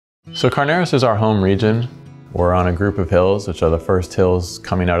So Carneros is our home region. We're on a group of hills, which are the first hills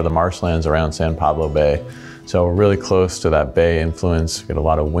coming out of the marshlands around San Pablo Bay. So we're really close to that bay influence. We get a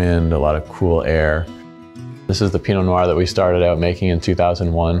lot of wind, a lot of cool air. This is the Pinot Noir that we started out making in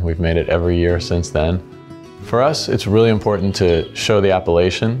 2001. We've made it every year since then. For us, it's really important to show the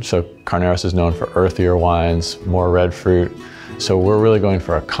appellation. So Carneros is known for earthier wines, more red fruit. So we're really going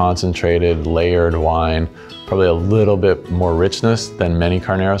for a concentrated, layered wine, probably a little bit more richness than many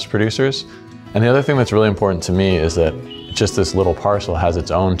Carneros producers. And the other thing that's really important to me is that just this little parcel has its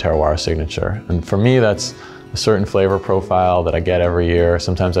own terroir signature. And for me, that's a certain flavor profile that I get every year.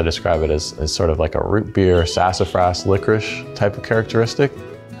 Sometimes I describe it as sort of like a root beer, sassafras, licorice type of characteristic.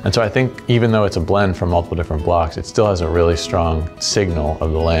 And so I think even though it's a blend from multiple different blocks, it still has a really strong signal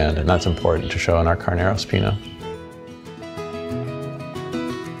of the land, and that's important to show in our Carneros Pinot.